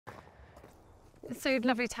It's so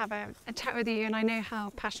lovely to have a chat with you, and I know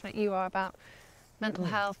how passionate you are about mental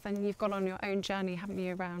health, and you've gone on your own journey, haven't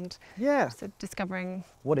you, around sort of discovering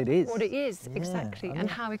what it is. What it is, exactly, and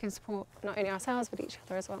how we can support not only ourselves but each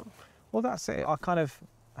other as well. Well, that's it. I kind of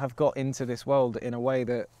have got into this world in a way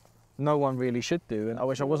that no one really should do, and I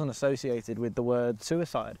wish I wasn't associated with the word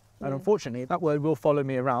suicide. And unfortunately, that word will follow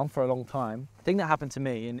me around for a long time. The thing that happened to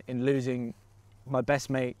me in losing my best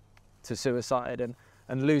mate to suicide and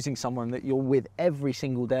losing someone that you're with every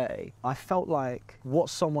single day, I felt like what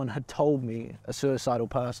someone had told me a suicidal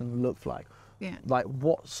person looked like. Yeah. Like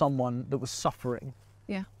what someone that was suffering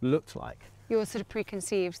looked like. Your sort of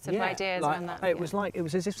preconceived sort of ideas like, around that. It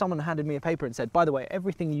was as if someone handed me a paper and said, by the way,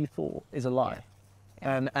 everything you thought is a lie.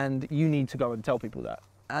 And you need to go and tell people that.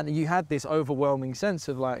 And you had this overwhelming sense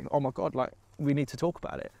of like, oh my God, like we need to talk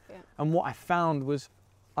about it. Yeah. And what I found was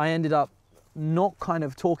I ended up not kind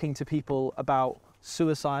of talking to people about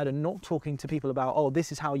suicide and not talking to people about, oh,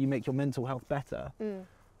 this is how you make your mental health better.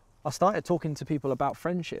 I started talking to people about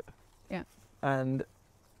friendship. Yeah. And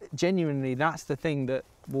genuinely, that's the thing that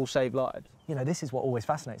will save lives. You know, this is what always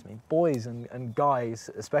fascinates me. Boys and guys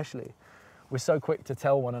especially, we're so quick to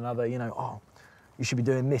tell one another, you know, oh, you should be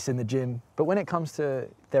doing this in the gym. But when it comes to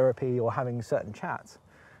therapy or having certain chats,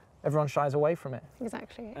 everyone shies away from it.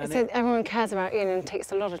 Exactly. So everyone cares about you and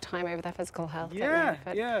takes a lot of time over their physical health. Yeah,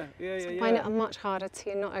 but yeah. I find it much harder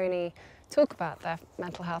to not only talk about their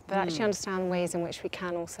mental health, but actually understand ways in which we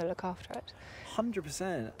can also look after it.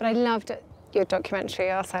 100%. But I loved your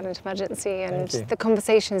documentary, Our Silent Emergency, and the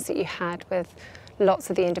conversations that you had with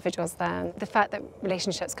lots of the individuals there. And the fact that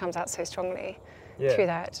relationships comes out so strongly through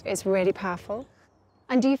that is really powerful.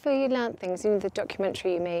 And do you feel you learned things in the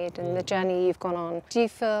documentary you made and the journey you've gone on? Do you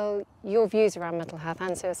feel your views around mental health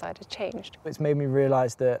and suicide have changed? It's made me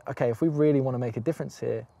realise that, okay, if we really want to make a difference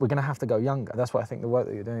here, we're going to have to go younger. That's why I think the work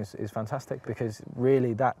that you're doing is fantastic, because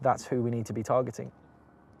really that's who we need to be targeting.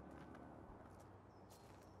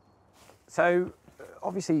 So,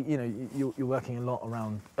 obviously, you know, you're working a lot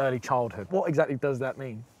around early childhood. What exactly does that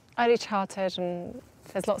mean? Early childhood, and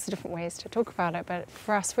there's lots of different ways to talk about it, but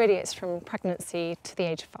for us really it's from pregnancy to the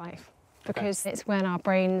age of 5, because it's when our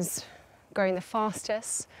brain's growing the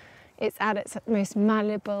fastest, it's at its most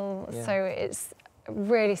malleable, so it's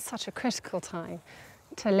really such a critical time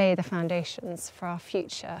to lay the foundations for our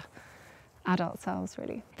future adult selves,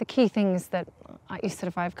 really. The key things that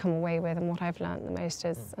I've come away with and what I've learned the most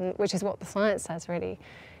is, and which is what the science says really,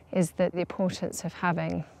 is that the importance of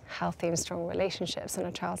having healthy and strong relationships in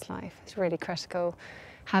a child's life is really critical.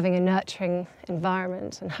 Having a nurturing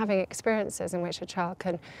environment and having experiences in which a child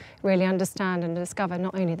can really understand and discover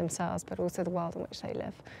not only themselves but also the world in which they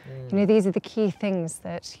live. You know, these are the key things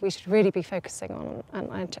that we should really be focusing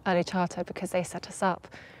on early childhood, because they set us up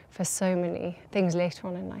for so many things later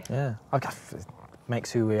on in life. Yeah, it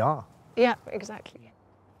makes who we are. Yeah, exactly.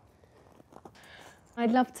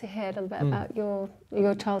 I'd love to hear a little bit about your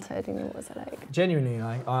childhood. You know, what was it like? Genuinely,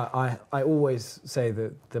 I always say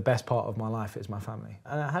that the best part of my life is my family,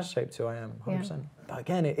 and it has shaped who I am, 100%. Yeah. But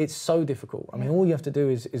again, it's so difficult. I mean, all you have to do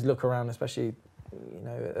is look around, especially, you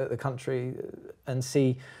know, at the country, and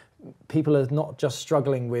see people are not just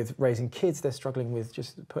struggling with raising kids; they're struggling with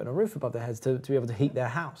just putting a roof above their heads to be able to heat their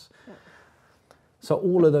house. Yeah. So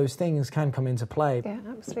all of those things can come into play. Yeah,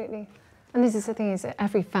 absolutely. And this is the thing: is that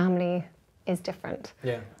every family is different.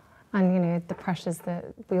 Yeah. And you know, the pressures that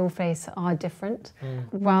we all face are different.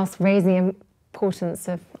 Whilst raising the importance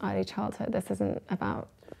of early childhood, this isn't about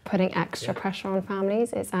putting extra pressure on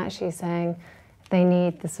families. It's actually saying they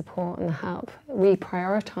need the support and the help,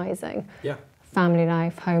 reprioritising family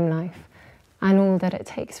life, home life, and all that it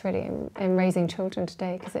takes really in raising children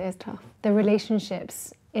today, because it is tough. The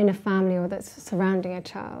relationships in a family or that's surrounding a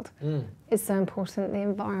child is so important. The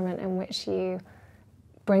environment in which you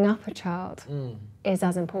bring up a child is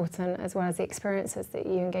as important, as well as the experiences that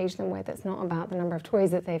you engage them with. It's not about the number of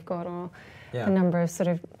toys that they've got or the number of sort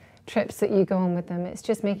of trips that you go on with them. It's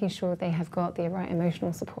just making sure they have got the right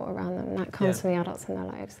emotional support around them, and that comes from the adults in their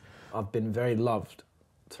lives. I've been very loved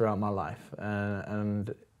throughout my life,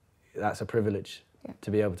 and that's a privilege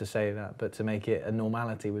to be able to say that, but to make it a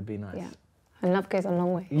normality would be nice. Yeah. And love goes a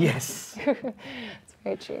long way. Yes. It's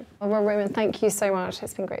very true. Well, Roman, thank you so much.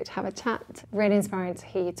 It's been great to have a chat. Really inspiring to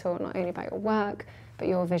hear you talk not only about your work, but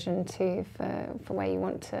your vision too for where you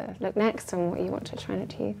want to look next and what you want to try and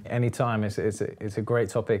achieve. Anytime. It's a great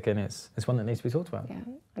topic, and it's one that needs to be talked about. Yeah,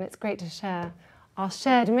 and it's great to share our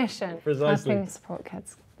shared mission. Precisely. Helping support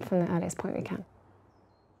kids from the earliest point we can.